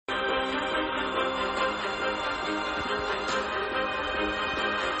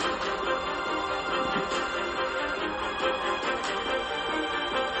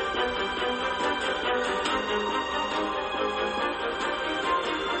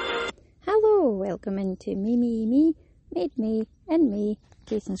welcome into me, Made Me, and me,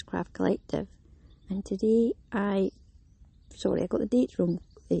 Jason's Craft Collective. And today I got the dates wrong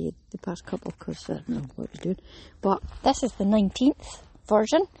the past couple because I don't know what I was doing. But this is the 19th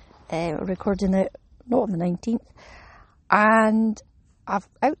version, recording it not on the 19th. And I'm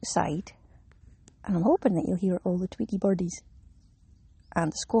outside, and I'm hoping that you'll hear all the Tweety birdies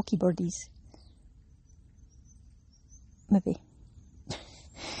and the squawky birdies. Maybe.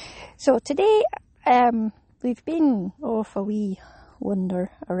 So today, we've been off a wee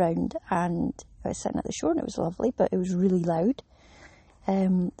wander around, and I was sitting at the shore and it was lovely, but it was really loud.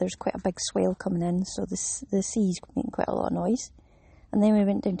 There's quite a big swell coming in, so the sea's making quite a lot of noise. And then we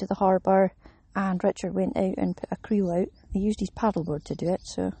went down to the harbour, and Richard went out and put a creel out. He used his paddleboard to do it,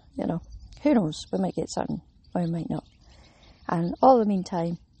 so, who knows, we might get something, or we might not. And all the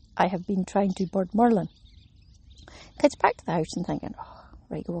meantime, I have been trying to bird marlin. Gets back to the house and thinking,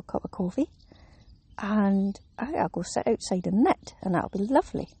 right, go a cup of coffee, and I'll go sit outside and knit, and that'll be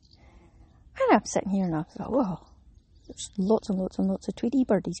lovely. And I'm sitting here and I thought, whoa, there's lots and lots and lots of Tweety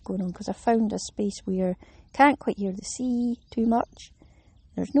birdies going on, because I found a space where you can't quite hear the sea too much,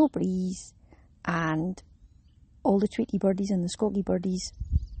 there's no breeze, and all the Tweety birdies and the squawky birdies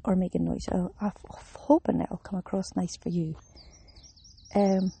are making noise. I'm hoping it'll come across nice for you.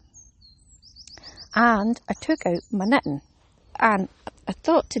 And I took out my knitting, and I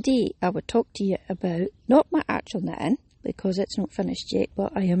thought today I would talk to you about not my actual knitting, because it's not finished yet,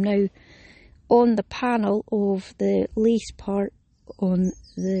 but I am now on the panel of the lace part on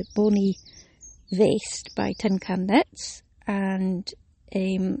the Bonnie vest by Tin Can Knits, and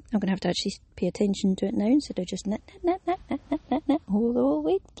I'm going to have to actually pay attention to it now instead of just knit all the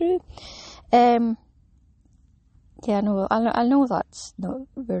way through. I know that's not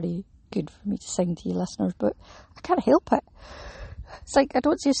very good for me to sing to you listeners, but I can't help it. It's like I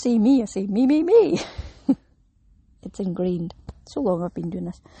don't just say me, I say me. It's ingrained. So long I've been doing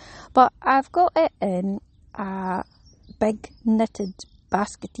this. But I've got it in a big knitted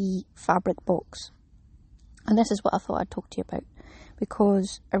baskety fabric box. And this is what I thought I'd talk to you about,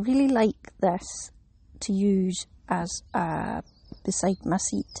 because I really like this to use as beside my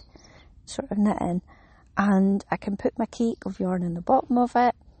seat sort of knitting, and I can put my cake of yarn in the bottom of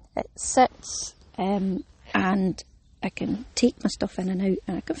it. It sits, and I can take my stuff in and out,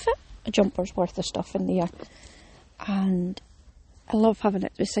 and I can fit a jumper's worth of stuff in there. And I love having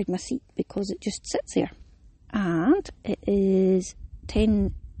it beside my seat because it just sits there. And it is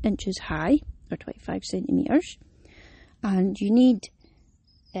 10 inches high, or 25 centimetres. And you need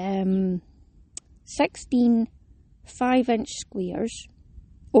 16 5-inch squares,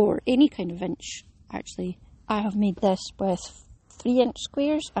 or any kind of inch, actually. I have made this with 3-inch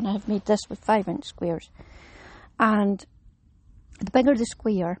squares, and I have made this with 5-inch squares. And the bigger the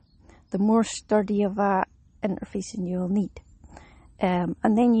square, the more sturdy of a interfacing you'll need. And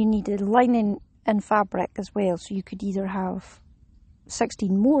then you need a lining in fabric as well, so you could either have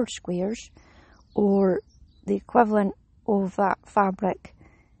 16 more squares, or the equivalent of that fabric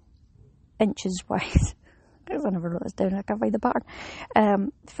inches wide. I never wrote this down, I can't find the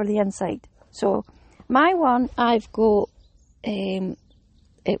pattern, for the inside. So my one, I've got, it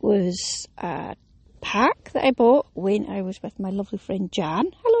was a pack that I bought when I was with my lovely friend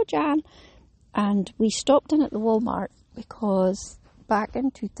Jan. Hello Jan. And we stopped in at the Walmart because back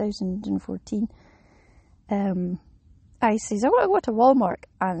in 2014, I says, I want to go to Walmart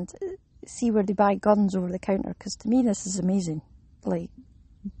and see where they buy guns over the counter, because to me this is amazing, like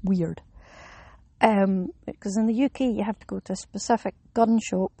weird. Because in the UK you have to go to a specific gun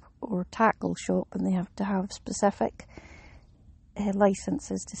shop or tackle shop, and they have to have specific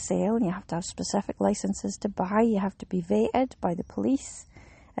licenses to sell, and you have to have specific licenses to buy. You have to be vetted by the police.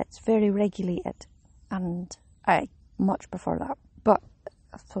 It's very regulated, and I much prefer that. But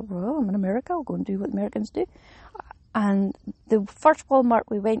I thought, well, I'm in America, I'll go and do what Americans do. And the first Walmart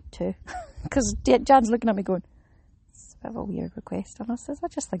we went to, because Jan's looking at me going, it's a bit of a weird request. And I says, I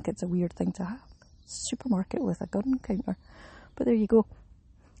just think it's a weird thing to have. Supermarket with a gun counter. But there you go.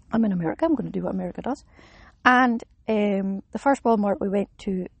 I'm in America, I'm going to do what America does. And the first Walmart we went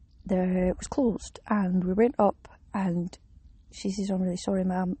to, it was closed. And we went up, and she says, I'm really sorry,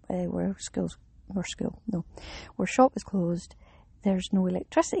 ma'am, our shop is closed. There's no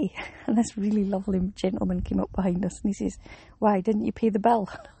electricity. And this really lovely gentleman came up behind us, and he says, why, didn't you pay the bill?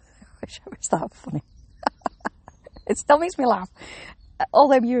 I wish it was that funny. It still makes me laugh. All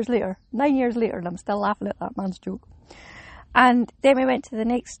them years later, 9 years later, and I'm still laughing at that man's joke. And then we went to the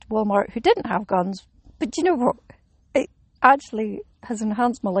next Walmart who didn't have guns. But you know what? It actually has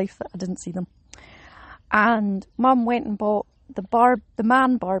enhanced my life that I didn't see them. And Mum went and bought the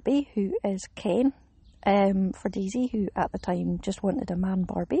man Barbie, who is Ken, for Daisy, who at the time just wanted a man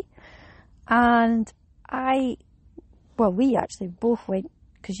Barbie. And we actually both went,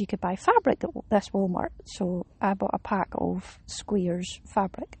 because you could buy fabric at this Walmart. So I bought a pack of Squares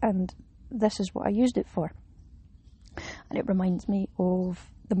fabric, and this is what I used it for. And it reminds me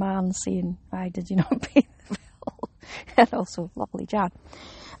of the man saying, did you not pay the bill? And also lovely Jan.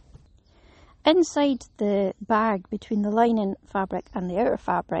 Inside the bag, between the lining fabric and the outer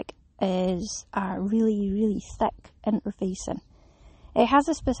fabric, is a really, really thick interfacing. It has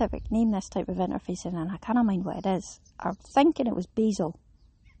a specific name, this type of interfacing, and I cannot mind what it is. I'm thinking it was basil,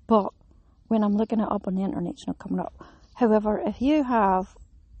 but when I'm looking it up on the internet, it's not coming up. However, if you have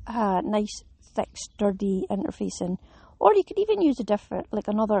a nice, thick, sturdy interfacing, or you could even use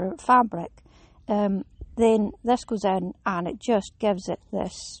another fabric, then this goes in and it just gives it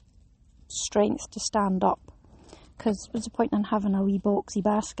this strength to stand up. Because what's the point in having a wee boxy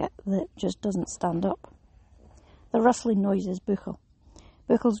basket that just doesn't stand up? The rustling noise is Buchel.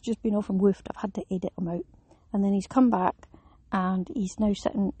 Buchel's just been off and woofed. I've had to edit him out. And then he's come back and he's now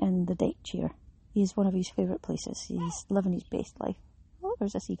sitting in the deck chair. He's one of his favourite places. He's living his best life. Oh,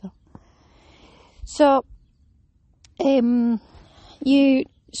 there's a seagull. So, you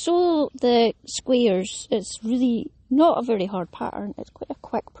sew the squares. It's really not a very hard pattern. It's quite a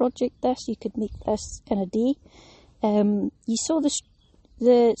quick project, this. You could make this in a day. You sew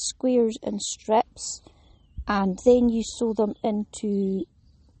the squares in strips, and then you sew them into,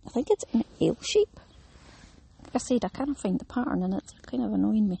 I think it's an L shape. Like I said, I can't find the pattern and it's kind of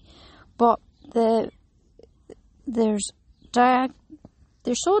annoying me. But they're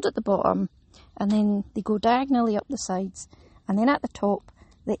sewed at the bottom, and then they go diagonally up the sides, and then at the top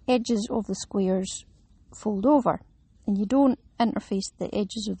the edges of the squares fold over, and you don't interface the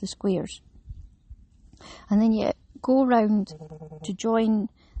edges of the squares. And then you go around to join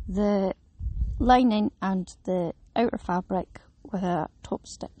the lining and the outer fabric with a top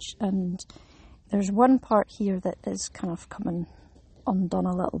stitch. And there's one part here that is kind of coming undone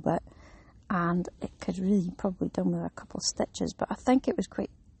a little bit, and it could really probably done with a couple of stitches, but I think it was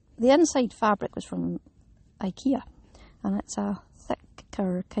the inside fabric was from IKEA, and it's a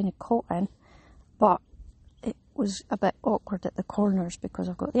thicker kind of cotton, but it was a bit awkward at the corners because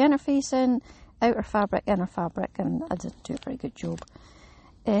I've got the interfacing, outer fabric, inner fabric, and I didn't do a very good job.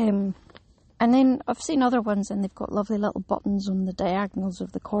 And then I've seen other ones, and they've got lovely little buttons on the diagonals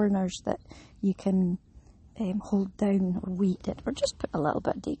of the corners that you can hold down or weight it, or just put a little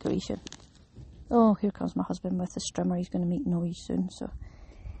bit of decoration. Oh, here comes my husband with the strimmer. He's going to make noise soon. So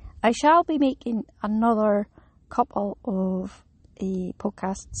I shall be making another couple of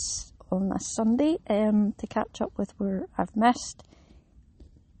podcasts on this Sunday to catch up with where I've missed.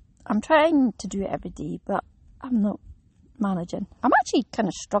 I'm trying to do it every day, but I'm not managing. I'm actually kind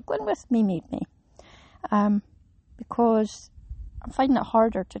of struggling with Me Made Me, because I'm finding it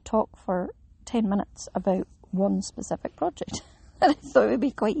harder to talk for 10 minutes about one specific project. And I thought it would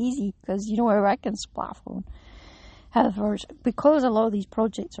be quite easy, because you know how I can splaffle. However, because a lot of these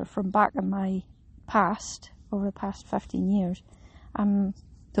projects are from back in my past, over the past 15 years, I don't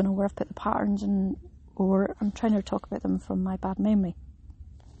know where I've put the patterns, or I'm trying to talk about them from my bad memory.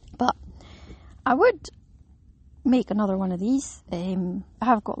 But I would make another one of these. I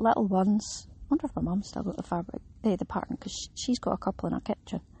have got little ones. I wonder if my mum's still got the pattern, because she's got a couple in her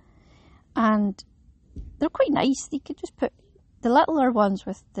kitchen. And they're quite nice. You could just put the littler ones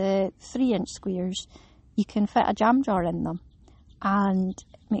with the 3-inch squares. You can fit a jam jar in them. And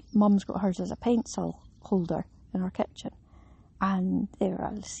mum's got hers as a pencil holder in her kitchen. And there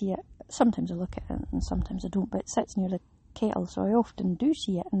I'll see it. Sometimes I look at it and sometimes I don't, but it sits near the kettle, so I often do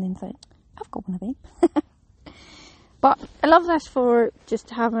see it and then think, I've got one of them. But I love this for just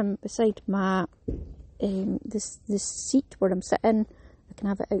having beside my this seat where I'm sitting. I can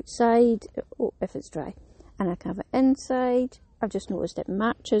have it outside, if it's dry, and I can have it inside. I've just noticed it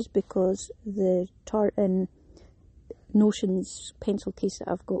matches because the tartan Notions pencil case that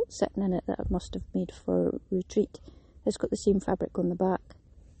I've got sitting in it that I must have made for retreat, it's got the same fabric on the back.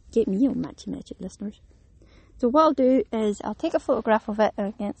 Get me on matchy listeners. So what I'll do is I'll take a photograph of it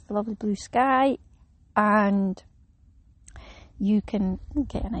against the lovely blue sky, and you can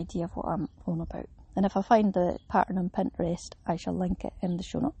get an idea of what I'm on about. And if I find the pattern on Pinterest, I shall link it in the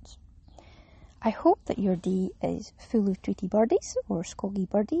show notes. I hope that your day is full of Tweety birdies, or Scoggy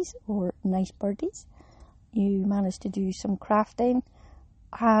birdies, or nice birdies. You managed to do some crafting,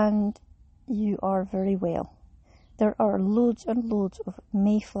 and you are very well. There are loads and loads of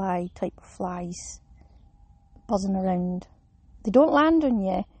mayfly type of flies buzzing around. They don't land on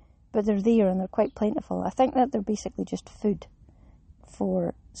you, but they're there and they're quite plentiful. I think that they're basically just food.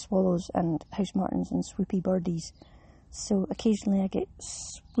 for swallows and house martins and swoopy birdies. So occasionally I get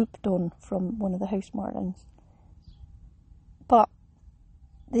swooped on from one of the house martins. But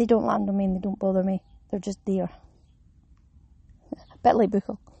they don't land on me and they don't bother me. They're just there. A bit like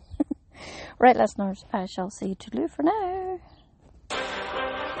Buchel. Right, listeners, I shall say toodaloo for now.